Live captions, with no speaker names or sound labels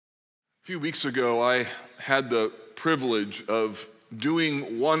A few weeks ago, I had the privilege of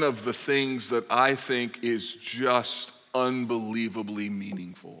doing one of the things that I think is just unbelievably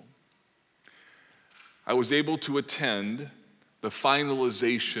meaningful. I was able to attend the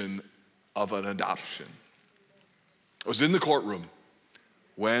finalization of an adoption. I was in the courtroom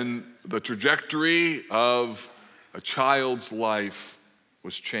when the trajectory of a child's life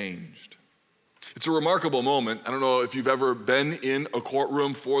was changed. It's a remarkable moment. I don't know if you've ever been in a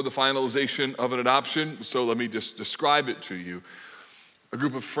courtroom for the finalization of an adoption, so let me just describe it to you. A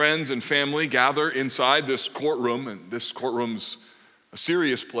group of friends and family gather inside this courtroom, and this courtroom's a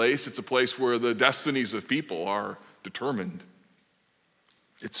serious place. It's a place where the destinies of people are determined.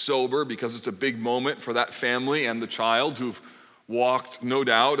 It's sober because it's a big moment for that family and the child who've walked, no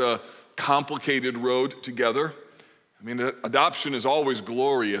doubt, a complicated road together. I mean, adoption is always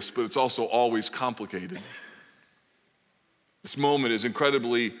glorious, but it's also always complicated. This moment is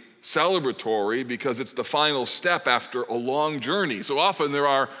incredibly celebratory because it's the final step after a long journey. So often there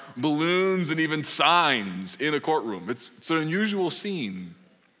are balloons and even signs in a courtroom. It's an unusual scene.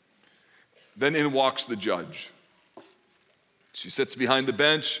 Then in walks the judge. She sits behind the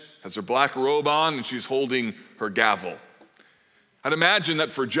bench, has her black robe on, and she's holding her gavel. I'd imagine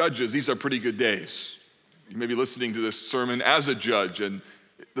that for judges, these are pretty good days. You may be listening to this sermon as a judge, and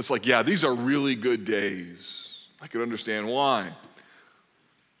it's like, yeah, these are really good days. I could understand why.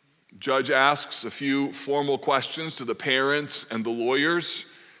 Judge asks a few formal questions to the parents and the lawyers,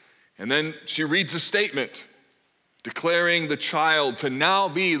 and then she reads a statement declaring the child to now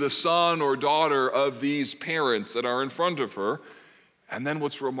be the son or daughter of these parents that are in front of her. And then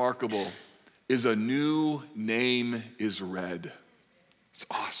what's remarkable is a new name is read. It's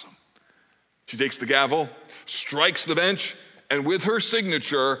awesome. She takes the gavel, strikes the bench, and with her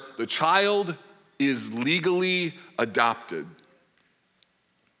signature, the child is legally adopted.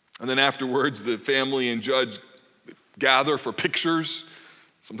 And then afterwards, the family and judge gather for pictures.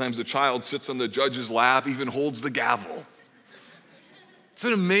 Sometimes the child sits on the judge's lap, even holds the gavel. It's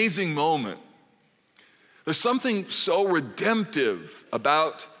an amazing moment. There's something so redemptive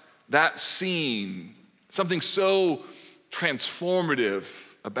about that scene, something so transformative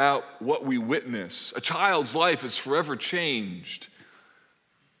about what we witness. A child's life is forever changed.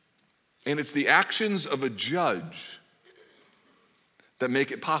 And it's the actions of a judge that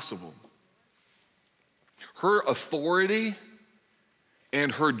make it possible. Her authority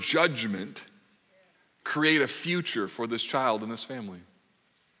and her judgment create a future for this child and this family.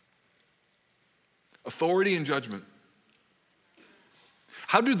 Authority and judgment.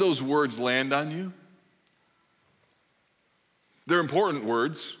 How do those words land on you? They're important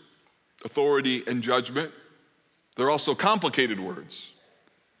words, authority and judgment. They're also complicated words,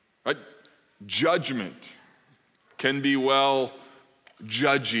 right? Judgment can be,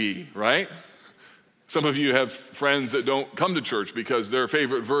 judgy, right? Some of you have friends that don't come to church because their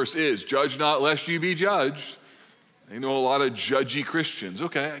favorite verse is, "Judge not lest you be judged." They know a lot of judgy Christians.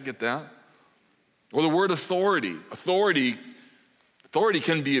 Okay, I get that. Or the word authority. Authority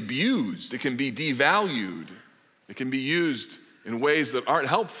can be abused. It can be devalued. It can be used in ways that aren't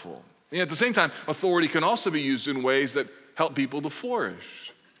helpful. And at the same time, authority can also be used in ways that help people to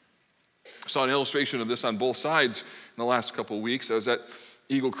flourish. I saw an illustration of this on both sides in the last couple of weeks. I was at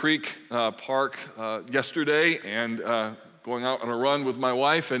Eagle Creek Park yesterday and going out on a run with my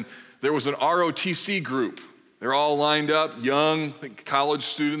wife, and there was an ROTC group. They're all lined up, young, I think college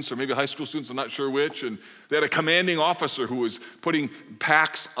students or maybe high school students, I'm not sure which, and they had a commanding officer who was putting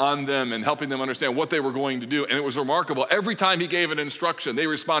packs on them and helping them understand what they were going to do, and it was remarkable. Every time he gave an instruction, they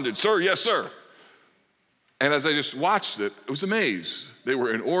responded, "Sir, yes, sir." And as I just watched it, I was amazed. They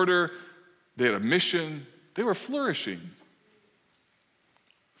were in order, they had a mission, they were flourishing.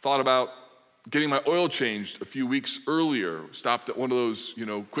 Thought about getting my oil changed a few weeks earlier. Stopped at one of those,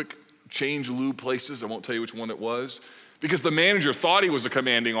 quick change lube places. I won't tell you which one it was. Because the manager thought he was a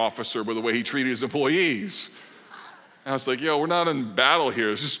commanding officer by the way he treated his employees. And I was like, we're not in battle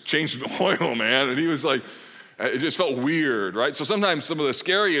here. It's just changing the oil, man. And he was like, it just felt weird, right? So sometimes some of the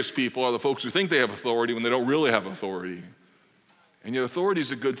scariest people are the folks who think they have authority when they don't really have authority. And yet authority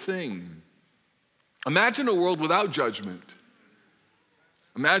is a good thing. Imagine a world without judgment.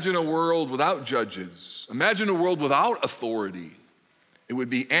 Imagine a world without judges. Imagine a world without authority. It would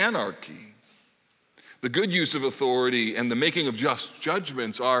be anarchy. The good use of authority and the making of just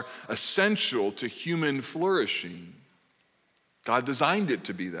judgments are essential to human flourishing. God designed it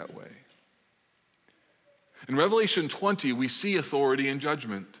to be that way. In Revelation 20, we see authority and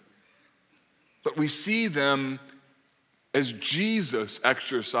judgment, but we see them as Jesus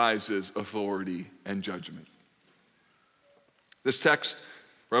exercises authority and judgment. This text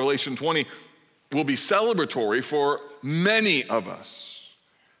Revelation 20 will be celebratory for many of us,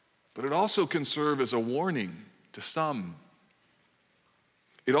 but it also can serve as a warning to some.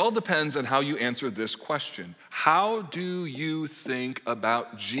 It all depends on how you answer this question. How do you think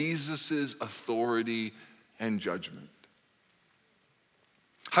about Jesus' authority and judgment?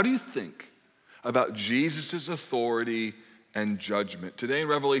 How do you think about Jesus' authority and judgment? Today in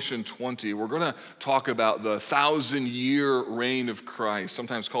Revelation 20, we're going to talk about the 1,000-year reign of Christ,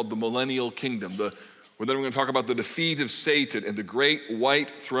 sometimes called the millennial kingdom. Then we're going to talk about the defeat of Satan and the great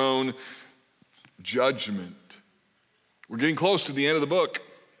white throne judgment. We're getting close to the end of the book.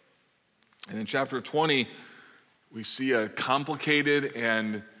 And in chapter 20, we see a complicated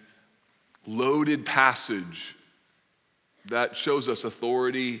and loaded passage that shows us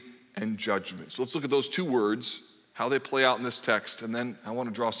authority and judgment. So let's look at those two words, how they play out in this text, and then I want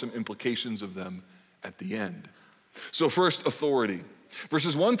to draw some implications of them at the end. So first, authority.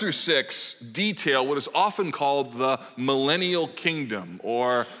 Verses 1 through 6 detail what is often called the millennial kingdom,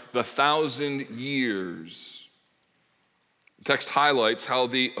 or the 1,000 years. The text highlights how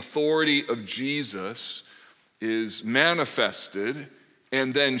the authority of Jesus is manifested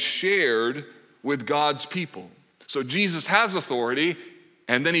and then shared with God's people. So Jesus has authority,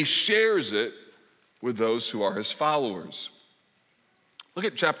 and then he shares it with those who are his followers. Look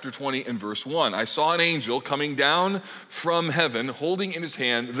at chapter 20 and verse 1. I saw an angel coming down from heaven, holding in his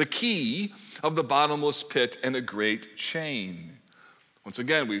hand the key of the bottomless pit and a great chain. Once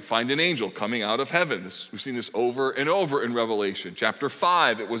again, we find an angel coming out of heaven. We've seen this over and over in Revelation. Chapter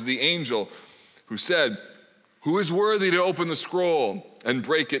 5, it was the angel who said, "Who is worthy to open the scroll and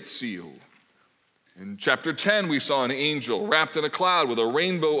break its seal?" In chapter 10, we saw an angel wrapped in a cloud with a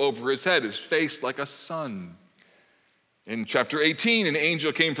rainbow over his head, his face like a sun. In chapter 18, an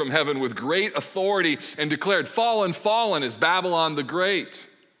angel came from heaven with great authority and declared, "Fallen, fallen is Babylon the Great."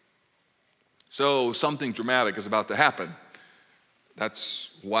 So something dramatic is about to happen.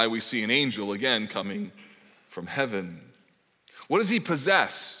 That's why we see an angel again coming from heaven. What does he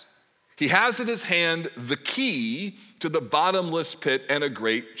possess? He has in his hand the key to the bottomless pit and a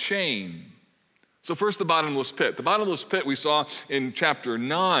great chain. So first, the bottomless pit. The bottomless pit we saw in chapter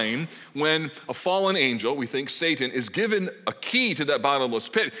 9 when a fallen angel, we think Satan, is given a key to that bottomless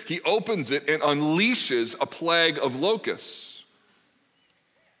pit. He opens it and unleashes a plague of locusts.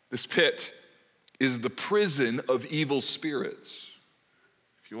 This pit is the prison of evil spirits.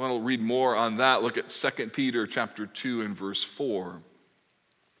 If you want to read more on that, look at 2 Peter chapter 2 and verse 4.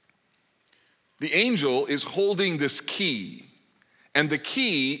 The angel is holding this key. And the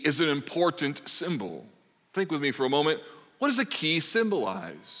key is an important symbol. Think with me for a moment. What does a key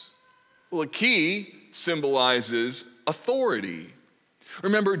symbolize? Well, a key symbolizes authority.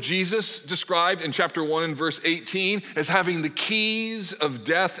 Remember, Jesus described in chapter 1 and verse 18 as having the keys of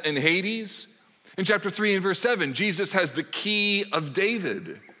death and Hades. In chapter 3 and verse 7, Jesus has the key of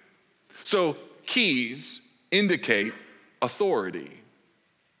David. So keys indicate authority.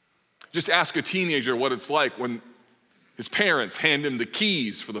 Just ask a teenager what it's like when his parents hand him the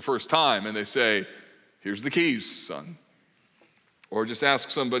keys for the first time and they say, "Here's the keys, son." Or just ask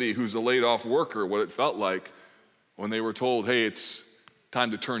somebody who's a laid off worker what it felt like when they were told, "Hey, it's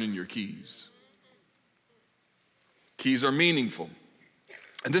time to turn in your keys." Keys are meaningful.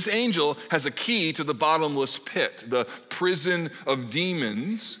 And this angel has a key to the bottomless pit, the prison of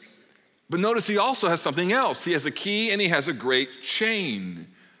demons. But notice he also has something else. He has a key and he has a great chain.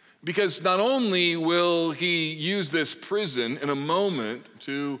 Because not only will he use this prison in a moment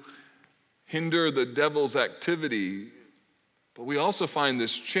to hinder the devil's activity, but we also find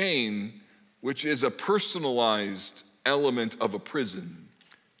this chain, which is a personalized element of a prison.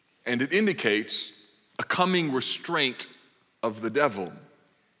 And it indicates a coming restraint of the devil.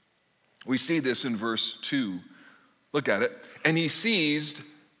 We see this in verse 2. Look at it. And he seized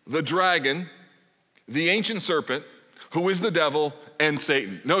the dragon, the ancient serpent, who is the devil and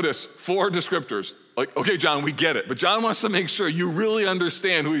Satan. Notice 4 descriptors. Like, okay, John, we get it. But John wants to make sure you really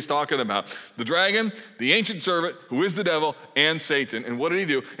understand who he's talking about. The dragon, the ancient serpent, who is the devil, and Satan. And what did he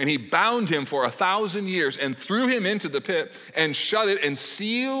do? And he bound him for 1,000 years and threw him into the pit and shut it and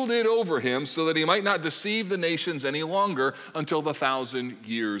sealed it over him so that he might not deceive the nations any longer until the 1,000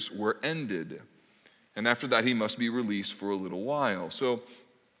 years were ended. And after that, he must be released for a little while. So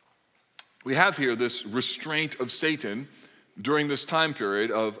we have here this restraint of Satan during this time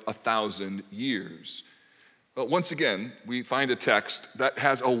period of 1,000 years. But once again, we find a text that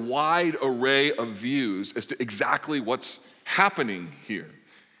has a wide array of views as to exactly what's happening here.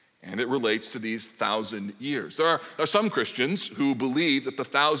 And it relates to these 1,000 years. There are some Christians who believe that the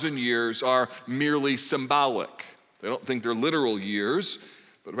 1,000 years are merely symbolic. They don't think they're literal years,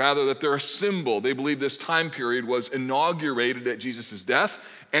 but rather that they're a symbol. They believe this time period was inaugurated at Jesus' death,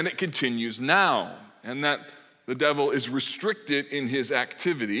 and it continues now, and that the devil is restricted in his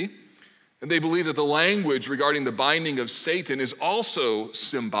activity. And they believe that the language regarding the binding of Satan is also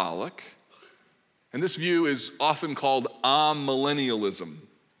symbolic. And this view is often called amillennialism,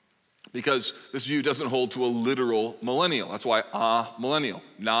 because this view doesn't hold to a literal millennial. That's why amillennial,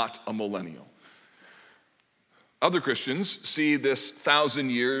 not a millennial. Other Christians see this 1,000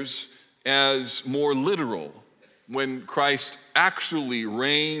 years as more literal, when Christ actually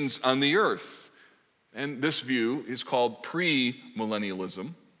reigns on the earth. And this view is called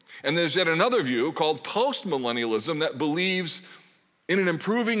premillennialism. And there's yet another view called postmillennialism that believes in an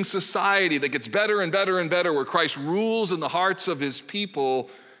improving society that gets better and better and better, where Christ rules in the hearts of his people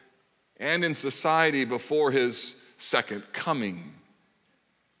and in society before his second coming.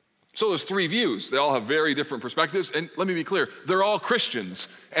 So there's three views. They all have very different perspectives. And let me be clear, they're all Christians,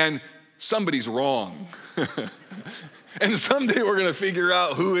 and somebody's wrong. And someday we're going to figure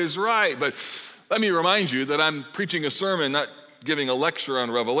out who is right. But let me remind you that I'm preaching a sermon, not giving a lecture on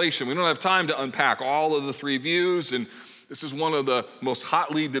Revelation. We don't have time to unpack all of the three views, and this is one of the most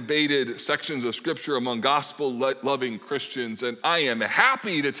hotly debated sections of Scripture among gospel-loving Christians, and I am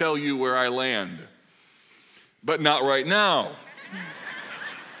happy to tell you where I land, but not right now.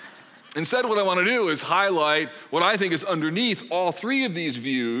 Instead, what I want to do is highlight what I think is underneath all three of these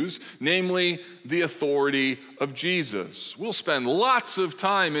views, namely the authority of Jesus. We'll spend lots of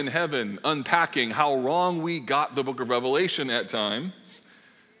time in heaven unpacking how wrong we got the book of Revelation at times.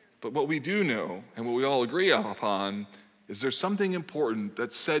 But what we do know, and what we all agree upon, is there's something important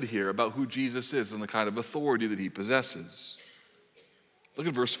that's said here about who Jesus is and the kind of authority that he possesses. Look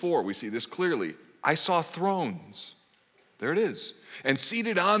at verse 4. We see this clearly. I saw thrones. There it is. And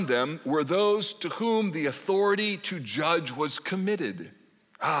seated on them were those to whom the authority to judge was committed.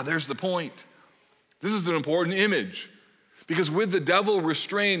 There's the point. This is an important image, because with the devil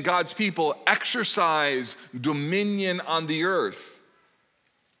restrained, God's people exercise dominion on the earth.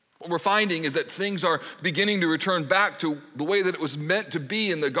 What we're finding is that things are beginning to return back to the way that it was meant to be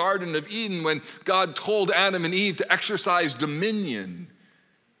in the Garden of Eden, when God told Adam and Eve to exercise dominion.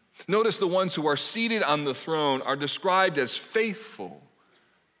 Notice the ones who are seated on the throne are described as faithful.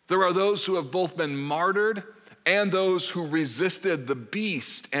 There are those who have both been martyred and those who resisted the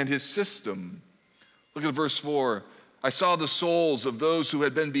beast and his system. Look at verse 4. I saw the souls of those who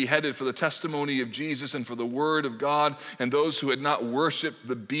had been beheaded for the testimony of Jesus and for the word of God, and those who had not worshiped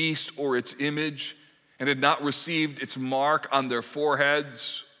the beast or its image and had not received its mark on their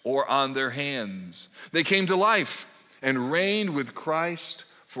foreheads or on their hands. They came to life and reigned with Christ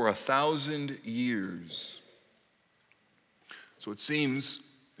for 1,000 years. So it seems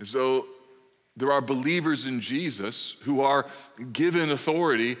as though there are believers in Jesus who are given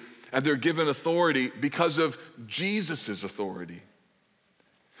authority, and they're given authority because of Jesus' authority.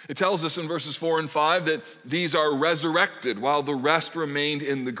 It tells us in verses 4 and 5 that these are resurrected while the rest remained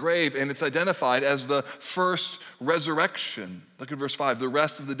in the grave, and it's identified as the first resurrection. Look at verse 5. The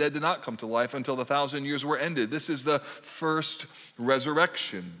rest of the dead did not come to life until the 1,000 years were ended. This is the first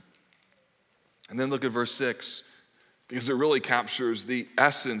resurrection. And then look at verse 6, because it really captures the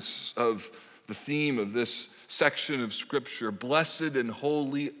essence of the theme of this section of Scripture. Blessed and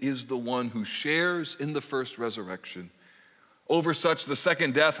holy is the one who shares in the first resurrection. Over such the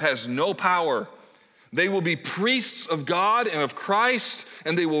second death has no power. They will be priests of God and of Christ,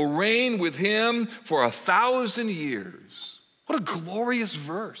 and they will reign with him for 1,000 years. What a glorious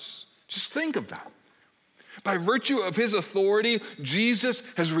verse. Just think of that. By virtue of his authority, Jesus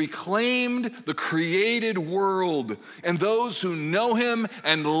has reclaimed the created world, and those who know him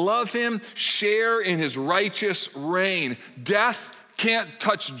and love him share in his righteous reign. Death can't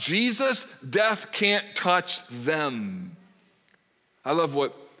touch Jesus. Death can't touch them. I love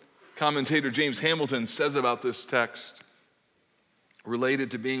what commentator James Hamilton says about this text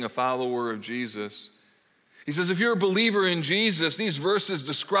related to being a follower of Jesus. He says, if you're a believer in Jesus, these verses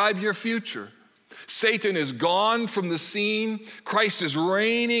describe your future. Satan is gone from the scene. Christ is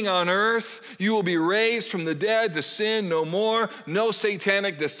reigning on earth. You will be raised from the dead to sin no more. No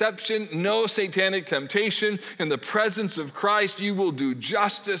satanic deception, no satanic temptation. In the presence of Christ, you will do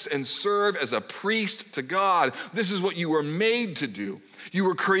justice and serve as a priest to God. This is what you were made to do. You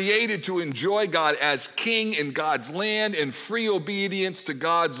were created to enjoy God as king in God's land in free obedience to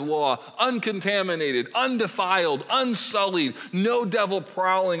God's law, uncontaminated, undefiled, unsullied, no devil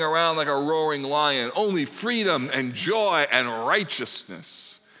prowling around like a roaring lion, only freedom and joy and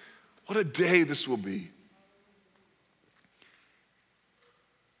righteousness. What a day this will be.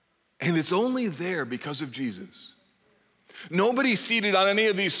 And it's only there because of Jesus. Nobody seated on any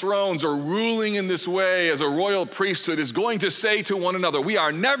of these thrones or ruling in this way as a royal priesthood is going to say to one another, we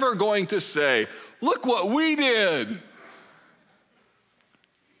are never going to say, look what we did.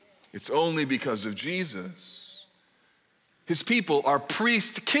 It's only because of Jesus. His people are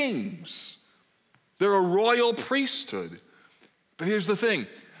priest kings. They're a royal priesthood. But here's the thing.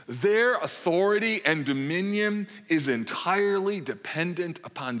 Their authority and dominion is entirely dependent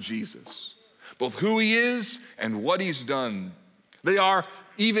upon Jesus, both who he is and what he's done. They are,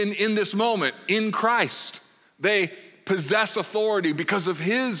 even in this moment, in Christ. They possess authority because of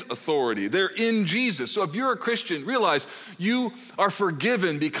his authority. They're in Jesus. So if you're a Christian, realize you are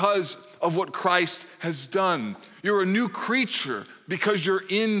forgiven because of what Christ has done. You're a new creature because you're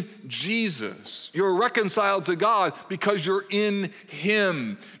in Jesus. You're reconciled to God because you're in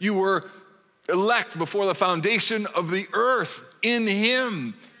him. You were elect before the foundation of the earth in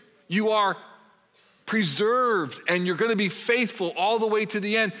him. You are preserved, and you're going to be faithful all the way to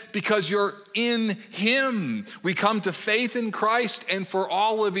the end because you're in him. We come to faith in Christ, and for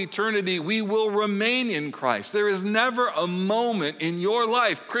all of eternity, we will remain in Christ. There is never a moment in your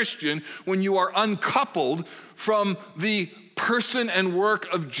life, Christian, when you are uncoupled from the person and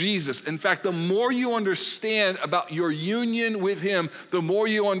work of Jesus. In fact, the more you understand about your union with him, the more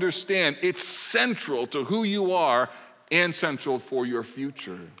you understand it's central to who you are and central for your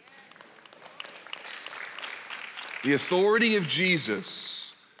future. The authority of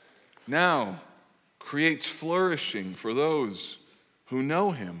Jesus now creates flourishing for those who know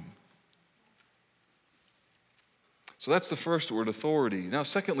him. So that's the first word, authority. Now,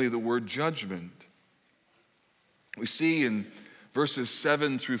 secondly, the word judgment. We see in verses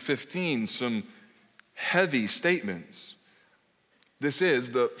 7 through 15 some heavy statements. This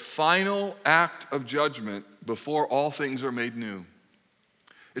is the final act of judgment before all things are made new.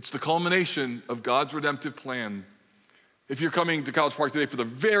 It's the culmination of God's redemptive plan. If you're coming to College Park today for the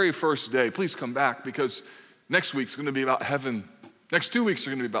very first day, please come back because next week's going to be about heaven. Next 2 weeks are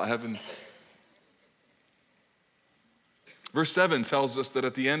going to be about heaven. Verse 7 tells us that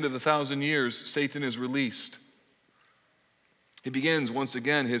at the end of the 1,000 years, Satan is released. He begins once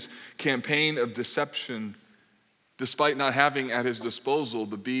again his campaign of deception despite not having at his disposal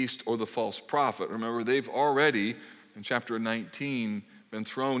the beast or the false prophet. Remember, they've already, in chapter 19, been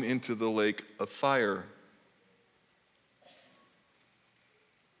thrown into the lake of fire.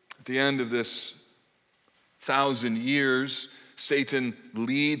 At the end of this 1,000 years, Satan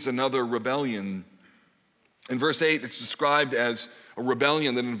leads another rebellion. In verse 8, it's described as a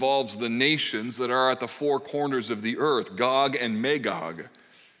rebellion that involves the nations that are at the four corners of the earth, Gog and Magog.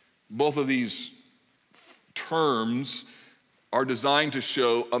 Both of these terms are designed to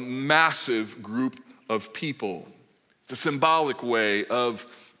show a massive group of people. It's a symbolic way of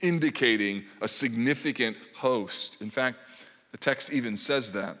indicating a significant host. In fact, the text even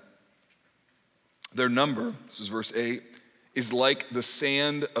says that. Their number, this is verse 8, is like the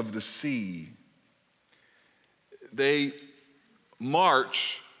sand of the sea. They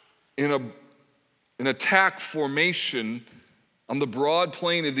march in an attack formation on the broad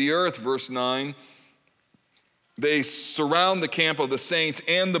plain of the earth, verse 9. They surround the camp of the saints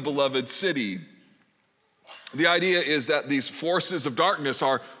and the beloved city. The idea is that these forces of darkness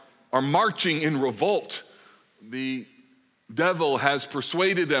are marching in revolt. The devil has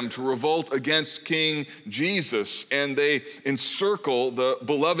persuaded them to revolt against King Jesus, and they encircle the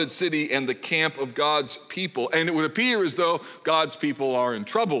beloved city and the camp of God's people. And it would appear as though God's people are in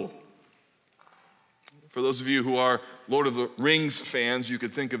trouble. For those of you who are Lord of the Rings fans, you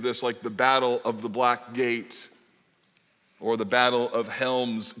could think of this like the Battle of the Black Gate or the Battle of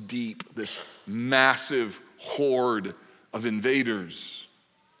Helm's Deep, this massive horde of invaders.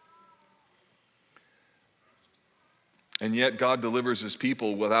 And yet God delivers his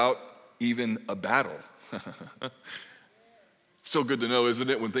people without even a battle. So good to know, isn't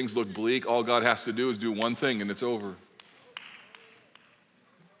it? When things look bleak, all God has to do is do one thing and it's over.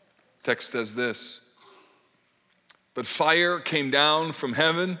 Text says this, but fire came down from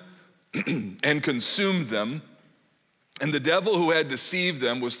heaven and consumed them, and the devil who had deceived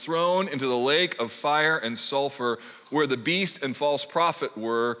them was thrown into the lake of fire and sulfur where the beast and false prophet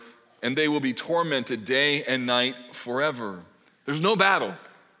were, and they will be tormented day and night forever. There's no battle.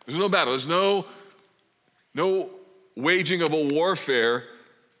 There's no battle. There's no waging of a warfare.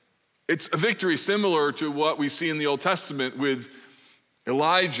 It's a victory similar to what we see in the Old Testament with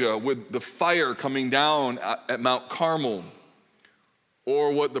Elijah, with the fire coming down at Mount Carmel,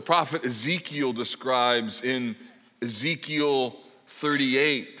 or what the prophet Ezekiel describes in Ezekiel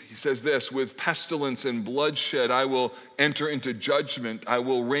 38. He says this, with pestilence and bloodshed I will enter into judgment. I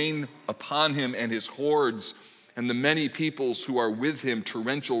will rain upon him and his hordes and the many peoples who are with him,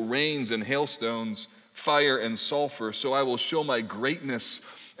 torrential rains and hailstones, fire and sulfur. So I will show my greatness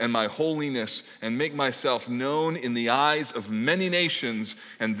and my holiness and make myself known in the eyes of many nations,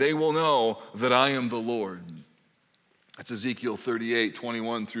 and they will know that I am the Lord. That's Ezekiel 38,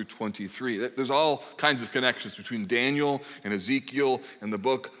 21 through 23. There's all kinds of connections between Daniel and Ezekiel and the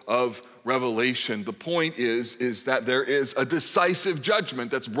book of Revelation. The point is that there is a decisive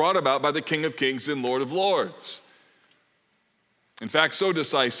judgment that's brought about by the King of Kings and Lord of Lords. In fact, so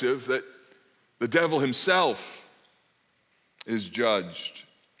decisive that the devil himself is judged.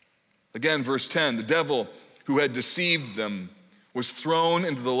 Again, verse 10, the devil who had deceived them was thrown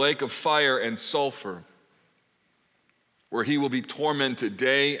into the lake of fire and sulfur, where he will be tormented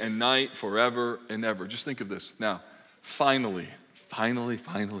day and night forever and ever. Just think of this. Now, finally,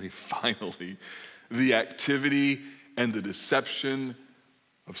 the activity and the deception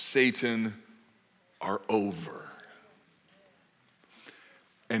of Satan are over.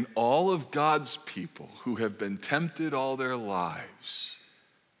 And all of God's people who have been tempted all their lives,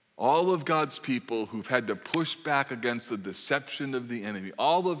 all of God's people who've had to push back against the deception of the enemy,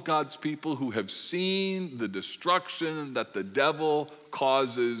 all of God's people who have seen the destruction that the devil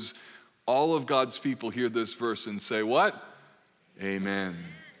causes, all of God's people hear this verse and say, what? Amen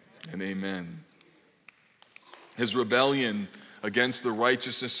and amen. His rebellion against the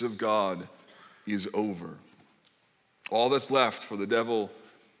righteousness of God is over. All that's left for the devil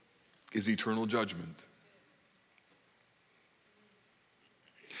is eternal judgment.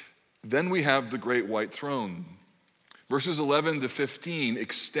 Then we have the great white throne. Verses 11 to 15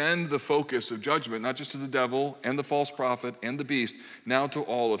 extend the focus of judgment, not just to the devil and the false prophet and the beast, now to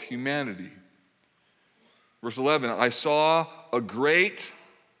all of humanity. Verse 11, I saw a great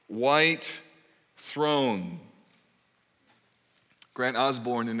white throne. Grant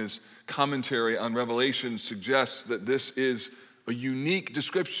Osborne, in his commentary on Revelation, suggests that this is a unique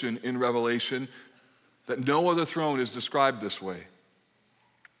description in Revelation, that no other throne is described this way.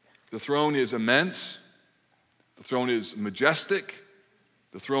 The throne is immense. The throne is majestic.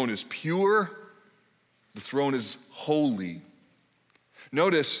 The throne is pure. The throne is holy.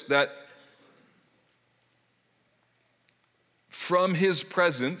 Notice that from his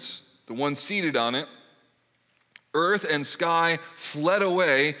presence, the one seated on it, earth and sky fled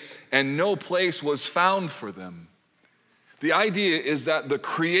away, and no place was found for them. The idea is that the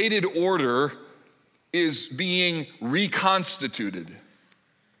created order is being reconstituted.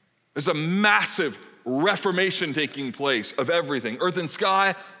 There's a massive reformation taking place of everything. Earth and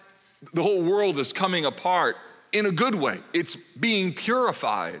sky, the whole world is coming apart in a good way. It's being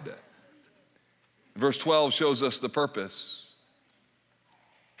purified. Verse 12 shows us the purpose.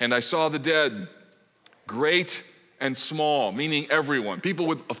 And I saw the dead, great and small, meaning everyone. People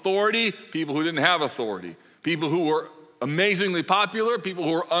with authority, people who didn't have authority. People who were amazingly popular, people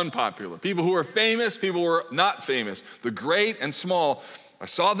who were unpopular. People who were famous, people who were not famous. The great and small. I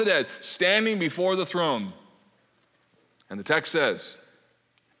saw the dead standing before the throne. And the text says,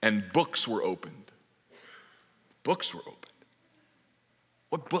 and books were opened. Books were opened.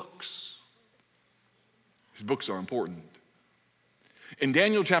 What books? These books are important. In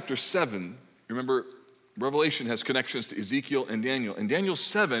Daniel chapter 7, remember, Revelation has connections to Ezekiel and Daniel. In Daniel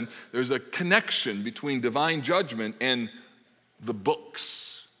 7, there's a connection between divine judgment and the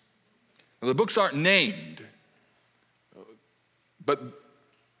books. Now, the books aren't named, but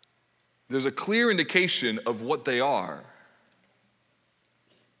there's a clear indication of what they are.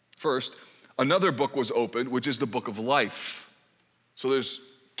 First, another book was opened, which is the book of life. So there's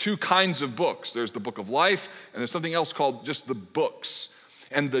two kinds of books. There's the book of life, and there's something else called just the books.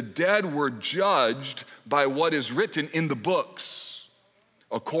 And the dead were judged by what is written in the books,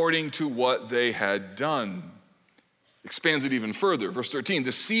 according to what they had done. Expands it even further. Verse 13,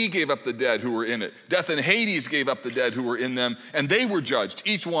 the sea gave up the dead who were in it. Death and Hades gave up the dead who were in them, and they were judged,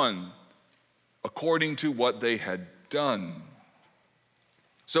 each one, according to what they had done.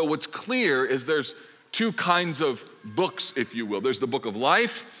 So what's clear is there's two kinds of books, if you will. There's the book of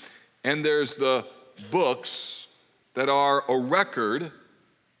life, and there's the books that are a record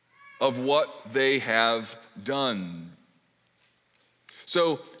of what they have done.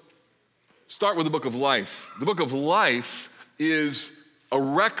 So start with the book of life. The book of life is a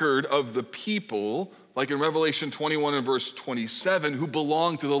record of the people, like in Revelation 21 and verse 27, who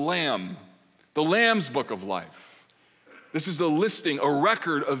belong to the Lamb. The Lamb's book of life. This is the listing, a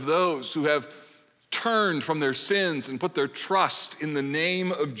record of those who have turned from their sins and put their trust in the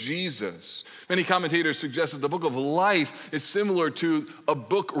name of Jesus. Many commentators suggest that the book of life is similar to a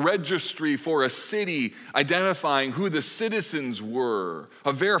book registry for a city, identifying who the citizens were,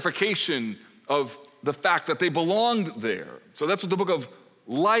 a verification of the fact that they belonged there. So that's what the book of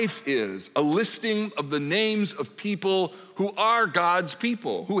life is, a listing of the names of people who are God's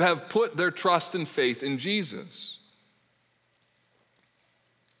people, who have put their trust and faith in Jesus.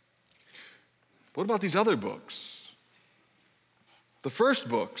 What about these other books? The first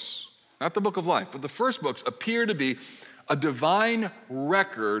books, not the book of life, but the first books appear to be a divine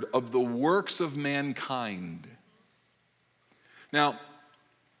record of the works of mankind. Now,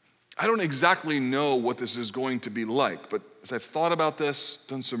 I don't exactly know what this is going to be like, but as I've thought about this,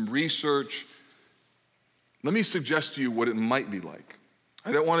 done some research, let me suggest to you what it might be like.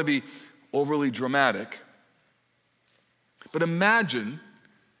 I don't want to be overly dramatic, but imagine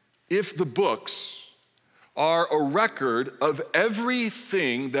if the books are a record of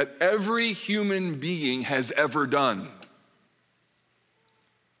everything that every human being has ever done.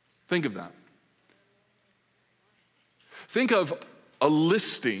 Think of that. Think of a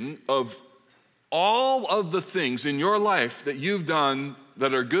listing of all of the things in your life that you've done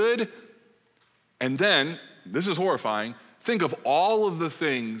that are good, and then, this is horrifying, think of all of the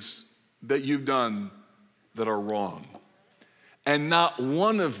things that you've done that are wrong. And not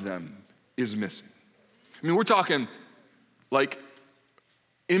one of them is missing. I mean, we're talking like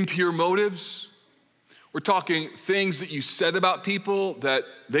impure motives. We're talking things that you said about people that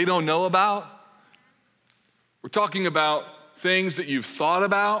they don't know about. We're talking about things that you've thought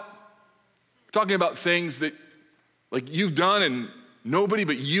about. We're talking about things that like you've done and nobody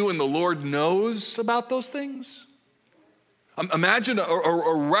but you and the Lord knows about those things. Imagine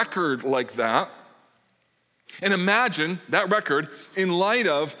a record like that. And imagine that record in light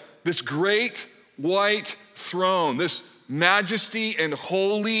of this great white throne, this majesty and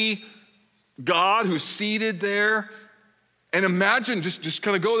holy God who's seated there. And imagine, just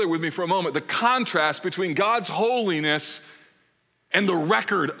kind of go there with me for a moment, the contrast between God's holiness and the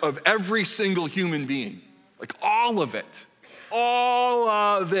record of every single human being. Like all of it,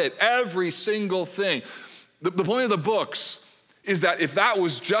 every single thing. The point of the books is that if that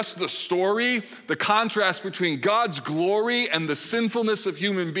was just the story, the contrast between God's glory and the sinfulness of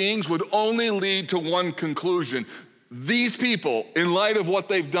human beings would only lead to one conclusion. These people, in light of what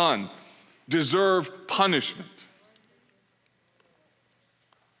they've done, deserve punishment.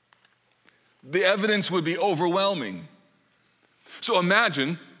 The evidence would be overwhelming. So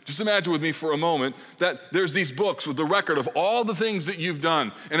imagine, just imagine with me for a moment, that there's these books with the record of all the things that you've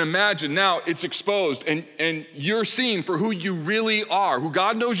done. And imagine now it's exposed and you're seen for who you really are, who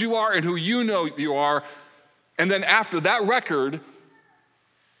God knows you are and who you know you are. And then after that record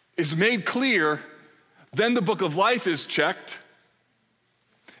is made clear, then the book of life is checked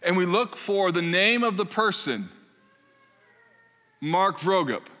and we look for the name of the person, Mark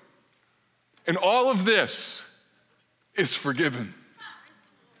Vroegop. And all of this is forgiven.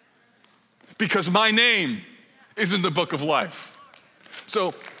 Because my name is in the book of life.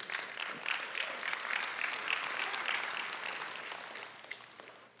 So,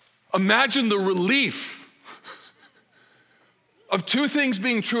 imagine the relief of two things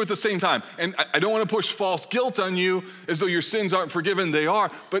being true at the same time. And I don't want to push false guilt on you as though your sins aren't forgiven, they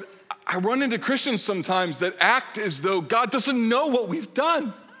are. But I run into Christians sometimes that act as though God doesn't know what we've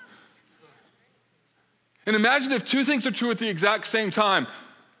done. And imagine if two things are true at the exact same time.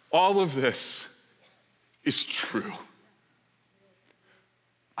 All of this is true.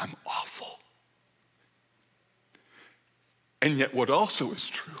 I'm awful. And yet what also is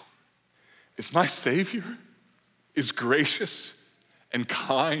true is my Savior is gracious and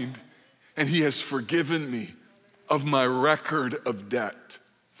kind, and he has forgiven me of my record of debt.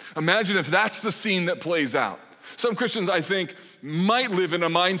 Imagine if that's the scene that plays out. Some Christians, I think, might live in a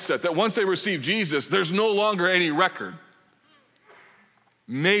mindset that once they receive Jesus, there's no longer any record.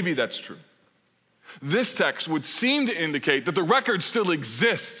 Maybe that's true. This text would seem to indicate that the record still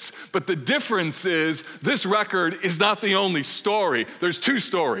exists, but the difference is this record is not the only story. There's two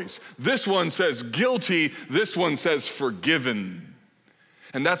stories. This one says guilty, this one says forgiven.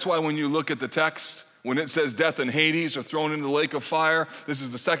 And that's why when you look at the text, when it says death and Hades are thrown into the lake of fire, this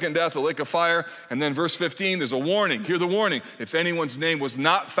is the second death, the lake of fire. And then verse 15, there's a warning. Hear the warning. If anyone's name was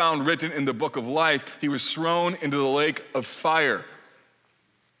not found written in the book of life, he was thrown into the lake of fire.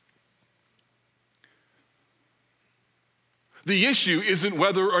 The issue isn't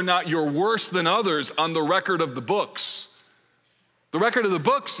whether or not you're worse than others on the record of the books. The record of the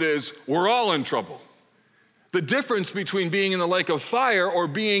books is we're all in trouble. The difference between being in the lake of fire or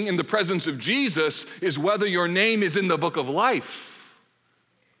being in the presence of Jesus is whether your name is in the book of life.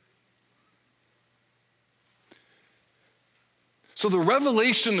 So the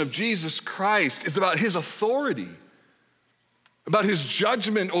revelation of Jesus Christ is about his authority, about his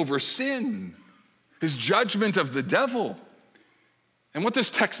judgment over sin. his judgment of the devil. And what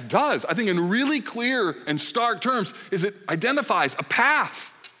this text does, I think in really clear and stark terms, is it identifies a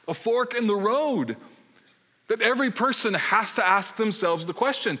path, a fork in the road, that every person has to ask themselves the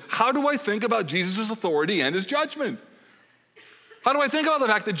question, how do I think about Jesus' authority and his judgment? How do I think about the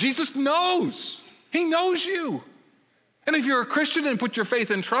fact that Jesus knows? He knows you. And if you're a Christian and put your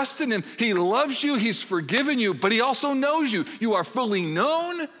faith and trust in him, he loves you, he's forgiven you, but he also knows you. You are fully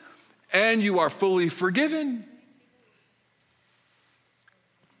known and you are fully forgiven.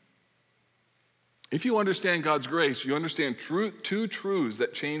 If you understand God's grace, you understand two truths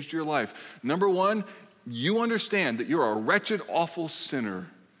that changed your life. Number one, you understand that you're a wretched, awful sinner.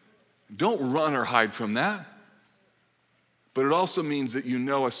 Don't run or hide from that. But it also means that you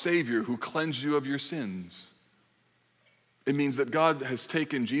know a Savior who cleansed you of your sins. It means that God has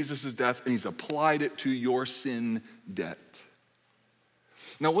taken Jesus' death and he's applied it to your sin debt.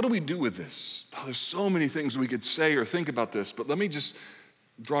 Now, what do we do with this? Oh, there's so many things we could say or think about this, but let me just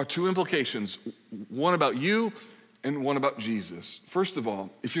draw two implications, one about you and one about Jesus. First of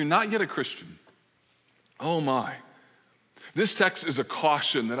all, if you're not yet a Christian, oh my, this text is a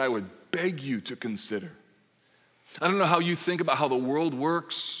caution that I would beg you to consider. I don't know how you think about how the world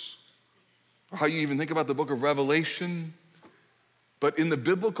works or how you even think about the book of Revelation, but in the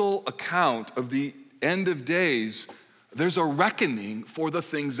biblical account of the end of days, there's a reckoning for the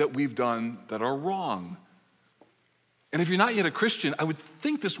things that we've done that are wrong. And if you're not yet a Christian, I would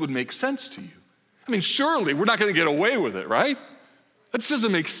think this would make sense to you. I mean, surely we're not going to get away with it, right? That just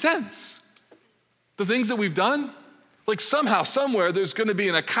doesn't make sense. The things that we've done, like somehow, somewhere, there's going to be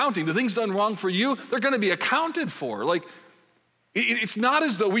an accounting. The things done wrong for you, they're going to be accounted for. Like, it's not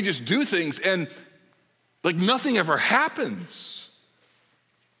as though we just do things and like nothing ever happens.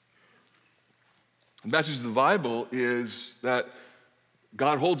 The message of the Bible is that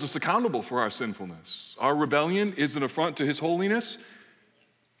God holds us accountable for our sinfulness. Our rebellion is an affront to his holiness,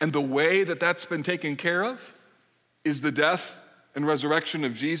 and the way that that's been taken care of is the death and resurrection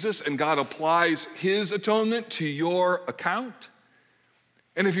of Jesus, and God applies his atonement to your account.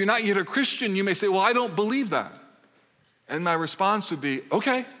 And if you're not yet a Christian, you may say, well, I don't believe that. And my response would be,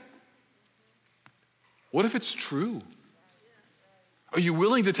 okay, what if it's true? Are you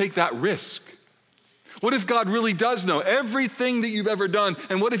willing to take that risk? What if God really does know everything that you've ever done?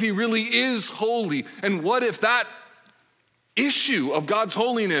 And what if he really is holy? And what if that issue of God's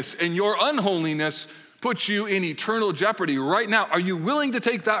holiness and your unholiness puts you in eternal jeopardy right now? Are you willing to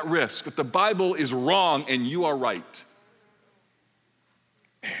take that risk that the Bible is wrong and you are right?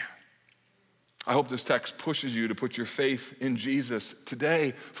 Man, I hope this text pushes you to put your faith in Jesus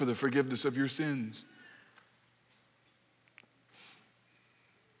today for the forgiveness of your sins.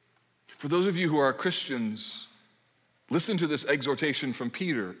 For those of you who are Christians, listen to this exhortation from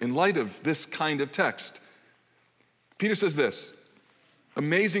Peter in light of this kind of text. Peter says this,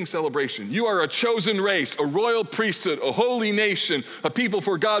 amazing celebration. You are a chosen race, a royal priesthood, a holy nation, a people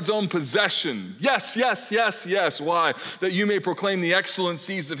for God's own possession. Yes, yes, yes, yes. Why? That you may proclaim the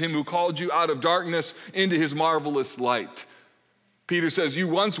excellencies of him who called you out of darkness into his marvelous light. Peter says, you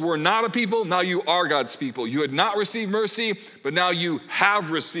once were not a people, now you are God's people. You had not received mercy, but now you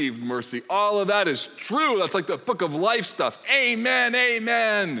have received mercy. All of that is true. That's like the book of life stuff. Amen,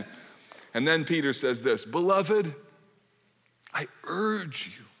 amen. And then Peter says this, beloved, I urge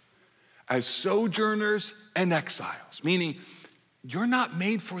you as sojourners and exiles, meaning you're not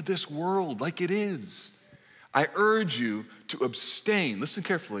made for this world like it is. I urge you to abstain, listen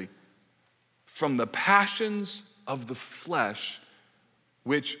carefully, from the passions of the flesh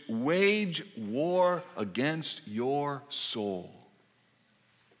which wage war against your soul.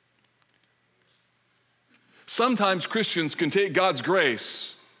 Sometimes Christians can take God's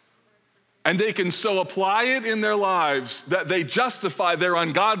grace and they can so apply it in their lives that they justify their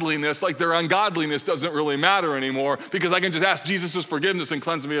ungodliness, like their ungodliness doesn't really matter anymore because I can just ask Jesus' forgiveness and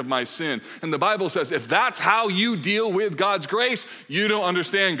cleanse me of my sin. And the Bible says if that's how you deal with God's grace, you don't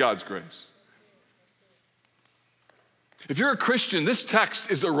understand God's grace. If you're a Christian, this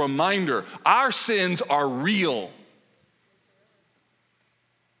text is a reminder. Our sins are real.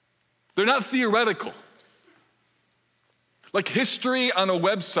 They're not theoretical. Like history on a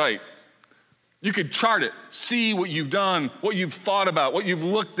website. You could chart it, see what you've done, what you've thought about, what you've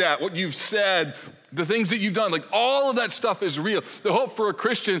looked at, what you've said, the things that you've done. Like all of that stuff is real. The hope for a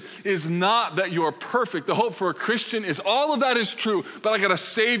Christian is not that you're perfect. The hope for a Christian is all of that is true, but I got a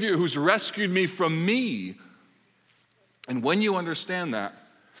Savior who's rescued me from me. And when you understand that,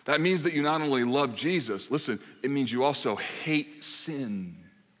 that means that you not only love Jesus, listen, it means you also hate sin.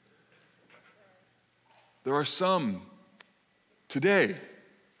 There are some today,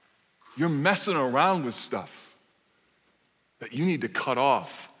 You're messing around with stuff that you need to cut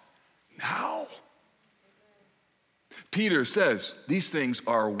off now. Peter says these things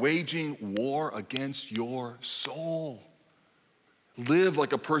are waging war against your soul. Live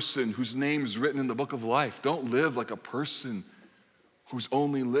like a person whose name is written in the book of life. Don't live like a person who's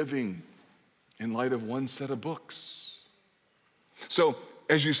only living in light of one set of books. So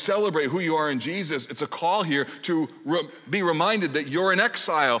as you celebrate who you are in Jesus, it's a call here to be reminded that you're in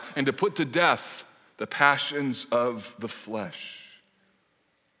exile and to put to death the passions of the flesh.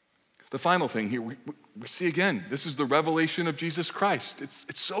 The final thing here, we see again, this is the revelation of Jesus Christ.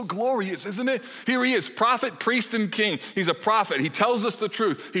 It's so glorious, isn't it? Here he is, prophet, priest, and king. He's a prophet. He tells us the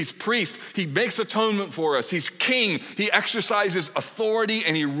truth. He's priest. He makes atonement for us. He's king. He exercises authority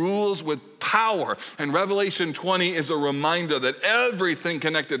and he rules with power. And Revelation 20 is a reminder that everything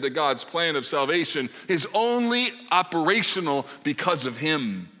connected to God's plan of salvation is only operational because of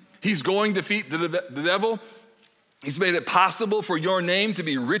him. He's going to defeat the devil. He's made it possible for your name to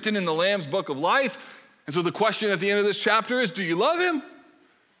be written in the Lamb's book of life. And so the question at the end of this chapter is, do you love him?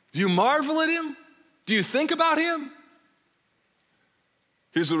 Do you marvel at him? Do you think about him?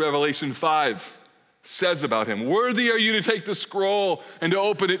 Here's what Revelation 5 says about him. Worthy are you to take the scroll and to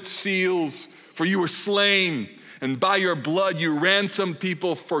open its seals, for you were slain, and by your blood you ransomed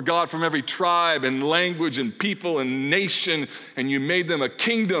people for God from every tribe and language and people and nation, and you made them a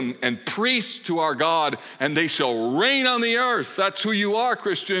kingdom and priests to our God, and they shall reign on the earth. That's who you are,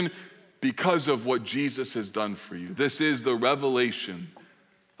 Christian, because of what Jesus has done for you. This is the revelation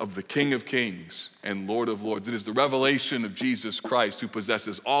of the King of Kings and Lord of Lords. It is the revelation of Jesus Christ, who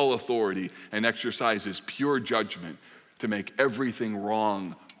possesses all authority and exercises pure judgment to make everything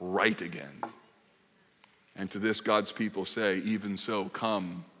wrong right again. And to this, God's people say, even so,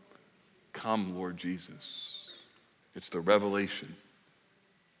 come, Lord Jesus. It's the revelation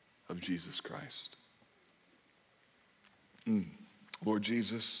of Jesus Christ. Lord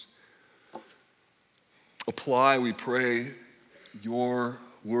Jesus, apply, we pray, your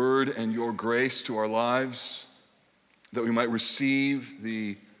word and your grace to our lives, that we might receive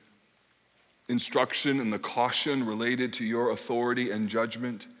the instruction and the caution related to your authority and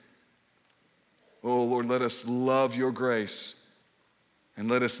judgment. Oh, Lord, let us love your grace and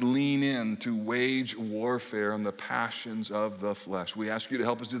let us lean in to wage warfare on the passions of the flesh. We ask you to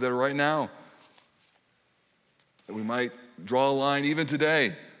help us do that right now, that we might draw a line even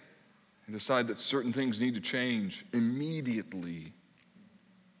today and decide that certain things need to change immediately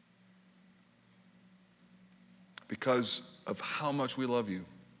because of how much we love you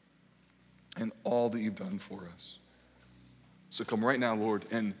and all that you've done for us. So come right now, Lord,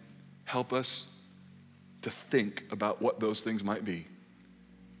 and help us to think about what those things might be.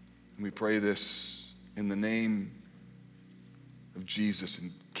 And we pray this in the name of Jesus,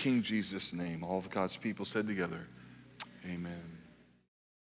 in King Jesus' name. All of God's people said together, amen.